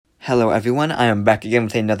Hello everyone, I am back again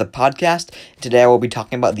with another podcast. Today I will be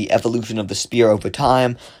talking about the evolution of the spear over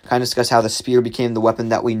time, kind of discuss how the spear became the weapon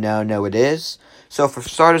that we now know it is. So for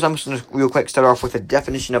starters, I'm just going to real quick start off with a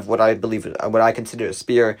definition of what I consider a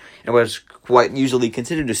spear, and what is quite usually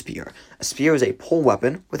considered a spear. A spear is a pole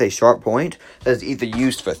weapon with a sharp point that is either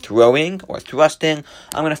used for throwing or thrusting.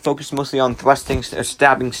 I'm going to focus mostly on thrusting or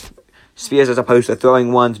stabbing spears as opposed to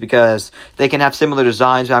throwing ones because they can have similar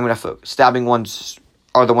designs, but I'm going to stabbing ones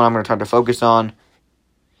are the one I'm going to try to focus on.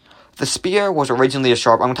 The spear was originally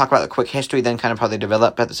I'm going to talk about the quick history, then kind of how they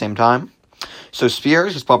developed at the same time. So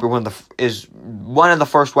spears is probably one of the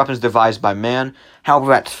first weapons devised by man.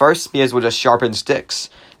 However, at first, spears were just sharpened sticks.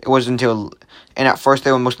 And at first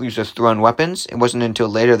they were mostly used as thrown weapons. It wasn't until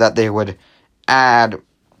later that they would add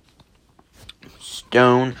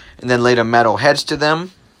stone and then later metal heads to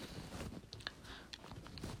them.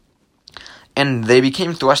 And they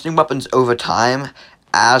became thrusting weapons over time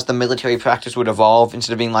as the military practice would evolve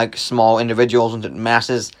instead of being like small individuals into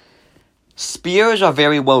masses. Spears are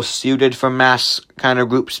very well suited for mass kind of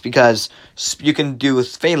groups because you can do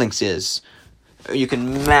phalanxes. You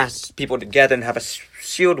can mass people together and have a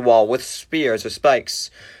shield wall with spears or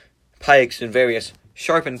spikes, pikes, and various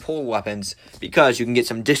sharpened pole weapons because you can get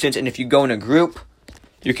some distance, and if you go in a group,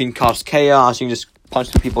 you can cause chaos, you can just punch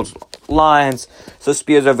through people's lines. So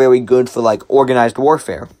spears are very good for like organized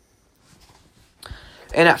warfare.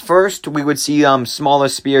 And at first, we would see smaller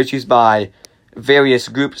spears used by various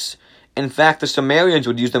groups. In fact, the Sumerians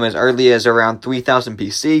would use them as early as around 3000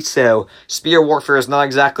 BC, so spear warfare is not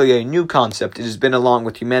exactly a new concept. It has been along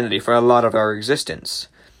with humanity for a lot of our existence.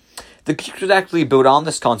 The Greeks would actually build on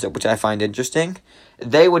this concept, which I find interesting.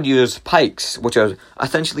 They would use pikes, which are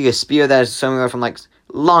essentially a spear that is somewhere from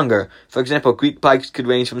longer. For example, Greek pikes could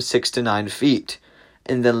range from 6 to 9 feet.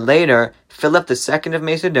 And then later, Philip II of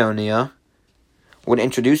Macedonia would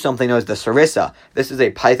introduce something known as the sarissa. This is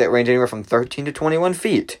a pike that ranged anywhere from 13 to 21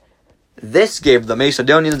 feet. This gave the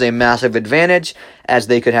Macedonians a massive advantage, as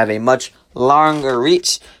they could have a much longer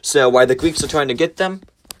reach. So while the Greeks are trying to get them,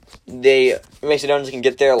 the Macedonians can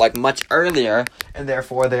get there much earlier, and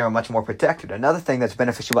therefore they are much more protected. Another thing that's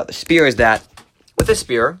beneficial about the spear is that with a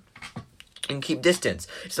spear, you can keep distance.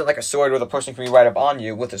 It's not like a sword where the person can be right up on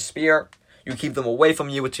you. With a spear, you keep them away from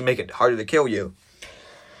you, which can make it harder to kill you.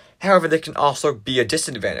 However, there can also be a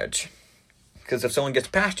disadvantage, because if someone gets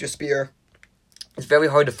past your spear, it's very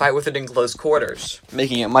hard to fight with it in close quarters,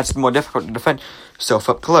 making it much more difficult to defend yourself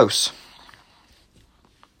up close.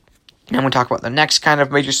 Now I'm going to talk about the next kind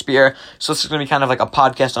of major spear. So this is going to be kind of like a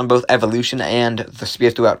podcast on both evolution and the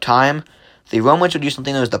spear throughout time. The Romans would use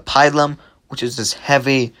something known as the pilum, which is this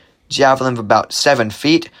heavy javelin of about 7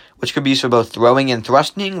 feet, which could be used for both throwing and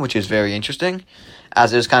thrusting, which is very interesting,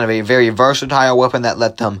 as it is kind of a very versatile weapon that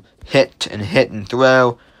let them hit and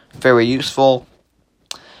throw. Very useful.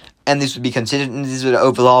 And these would be considered, and these would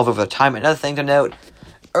evolve over time. Another thing to note,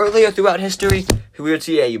 earlier throughout history, we would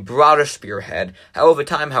see a broader spearhead. Over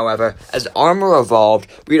time, however, as armor evolved,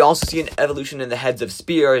 we'd also see an evolution in the heads of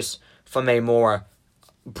spears from a more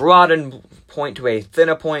broadened point to a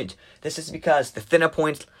thinner point. This is because the thinner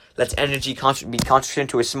point lets energy be concentrated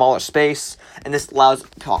into a smaller space, and this allows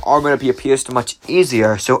armor to be pierced much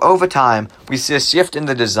easier. So over time, we see a shift in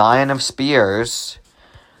the design of spears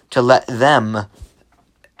to let them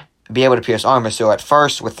be able to pierce armor. So at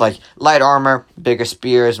first, with light armor, bigger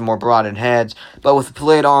spears, more broadened heads, but with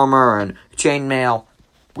plate armor and chainmail,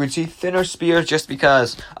 we'd see thinner spears just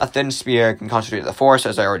because a thin spear can concentrate the force,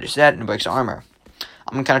 as I already said, and breaks armor.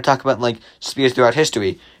 I'm going to kind of talk about spears throughout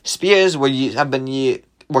history. Spears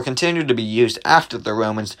were continued to be used after the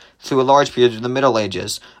Romans through a large period of the Middle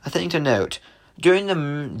Ages. A thing to note, during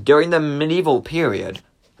the medieval period,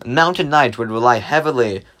 mounted knights would rely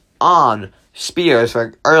heavily on spears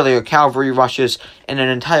for earlier cavalry rushes, and an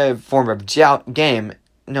entire form of game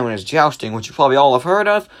known as jousting, which you probably all have heard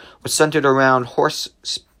of, was centered around horse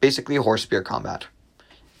spear combat.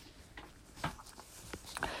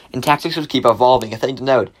 And tactics would keep evolving. A thing to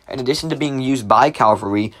note, in addition to being used by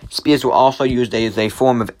cavalry, spears were also used as a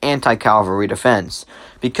form of anti-cavalry defense.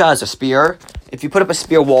 Because a spear, if you put up a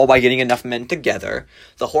spear wall by getting enough men together,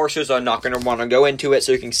 the horses are not going to want to go into it,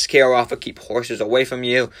 so you can scare off or keep horses away from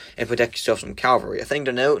you and protect yourself from cavalry. A thing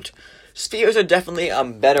to note, spears are definitely a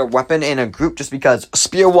better weapon in a group just because a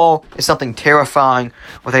spear wall is something terrifying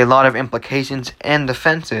with a lot of implications and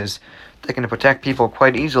defenses that can protect people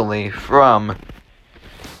quite easily from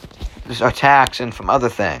attacks and from other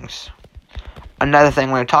things. Another thing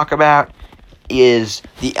we're going to talk about is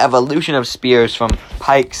the evolution of spears from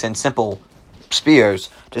pikes and simple spears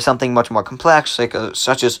to something much more complex,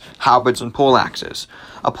 such as halberds and poleaxes.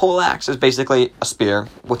 A poleaxe is basically a spear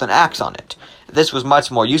with an axe on it. This was much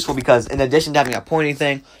more useful because in addition to having a pointy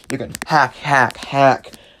thing, you can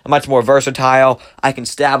hack. Much more versatile. I can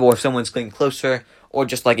stab or if someone's getting closer, or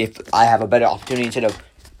just like if I have a better opportunity, instead of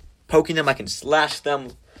poking them, I can slash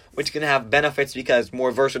them, which can have benefits because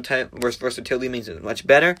more versatility means it's much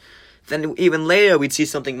better. Then even later, we'd see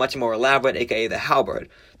something much more elaborate, aka the halberd.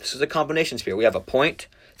 This is a combination spear. We have a point,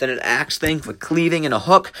 then an axe thing for cleaving, and a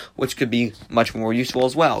hook, which could be much more useful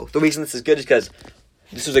as well. The reason this is good is because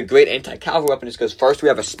this is a great anti-cavalry weapon, is because first we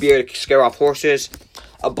have a spear to scare off horses,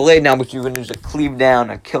 a blade now which you can use to cleave down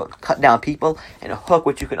and cut down people, and a hook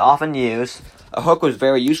which you can often use. A hook was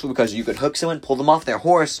very useful because you could hook someone, pull them off their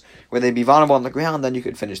horse, where they'd be vulnerable on the ground, then you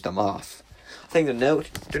could finish them off. Thing to note,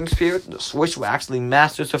 during this period, the Swiss were actually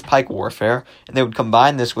masters of pike warfare, and they would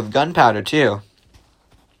combine this with gunpowder too.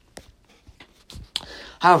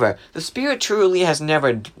 However, the spear truly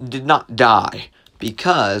did not die,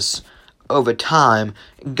 because over time,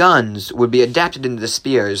 guns would be adapted into the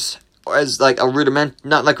spears as like a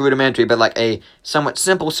not like rudimentary, but like a somewhat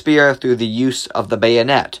simple spear through the use of the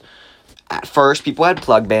bayonet. At first, people had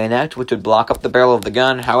plug bayonet, which would block up the barrel of the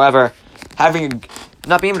gun. However, not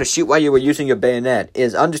being able to shoot while you were using your bayonet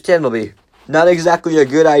is understandably not exactly a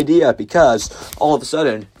good idea, because all of a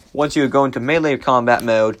sudden, once you go into melee combat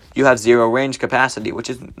mode, you have zero range capacity, which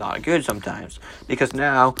is not good sometimes, because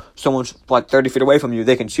now someone's like 30 feet away from you,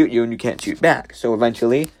 they can shoot you and you can't shoot back. So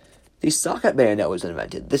eventually, the socket bayonet was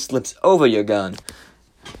invented. This slips over your gun.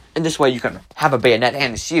 In this way, you can have a bayonet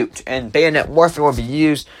and shoot, and bayonet warfare will be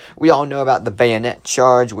used. We all know about the bayonet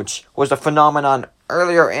charge, which was a phenomenon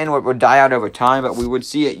earlier and would die out over time, but we would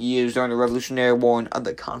see it used during the Revolutionary War and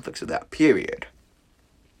other conflicts of that period.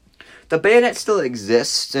 The bayonet still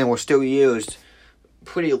exists and was still used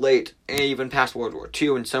pretty late, and even past World War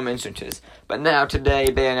II in some instances. But now,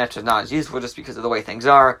 today, bayonets are not as useful just because of the way things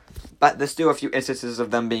are, but there's still a few instances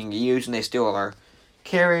of them being used, and they still are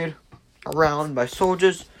carried around by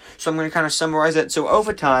soldiers. So I'm going to kind of summarize it. So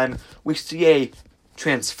over time, we see a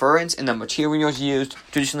transference in the materials used,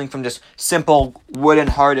 traditionally from just simple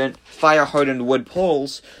fire-hardened wood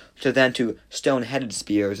poles, to stone-headed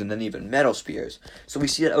spears, and then even metal spears. So we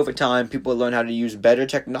see that over time, people learn how to use better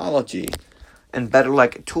technology and better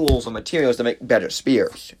tools and materials to make better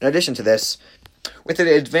spears. In addition to this, with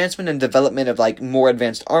the advancement and development of more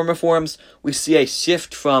advanced armor forms, we see a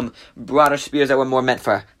shift from broader spears that were more meant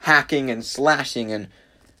for hacking and slashing, and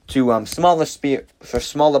to smaller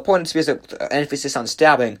pointed spears with emphasis on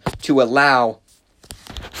stabbing to allow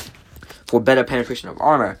for better penetration of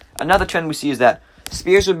armor. Another trend we see is that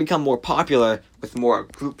spears would become more popular with more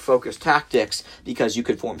group-focused tactics, because you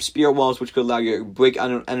could form spear walls, which could allow you to break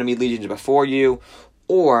enemy legions before you,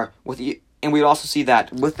 and we'd also see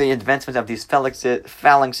that with the advancement of these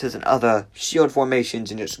phalanxes and other shield formations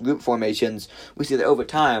and just group formations, we see that over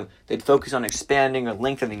time, they'd focus on expanding or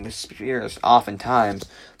lengthening the spears oftentimes.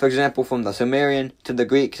 For example, from the Sumerian to the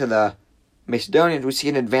Greek to the Macedonians, we see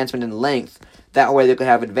an advancement in length. That way they could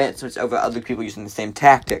have advancements over other people using the same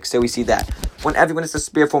tactics. So we see that when everyone is a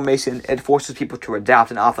spear formation, it forces people to adapt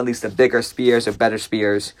and often leads to bigger spears or better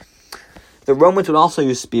spears. The Romans would also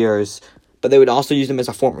use spears, but they would also use them as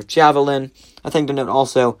a form of javelin. I think to note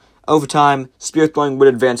also, over time, spear throwing would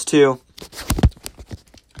advance too.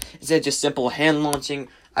 Instead of just simple hand launching,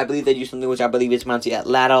 I believe they use something which I believe is pronounced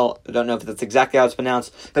atlatl. I don't know if that's exactly how it's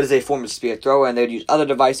pronounced, but it's a form of spear thrower, and they would use other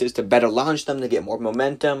devices to better launch them to get more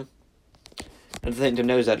momentum. Another thing to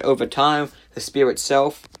note is that over time, the spear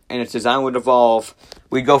itself and its design would evolve.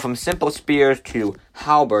 We'd go from simple spears to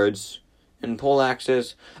halberds and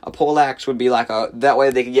poleaxes. A poleaxe would be that way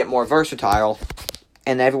they could get more versatile.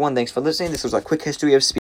 And everyone, thanks for listening. This was a quick history of spears.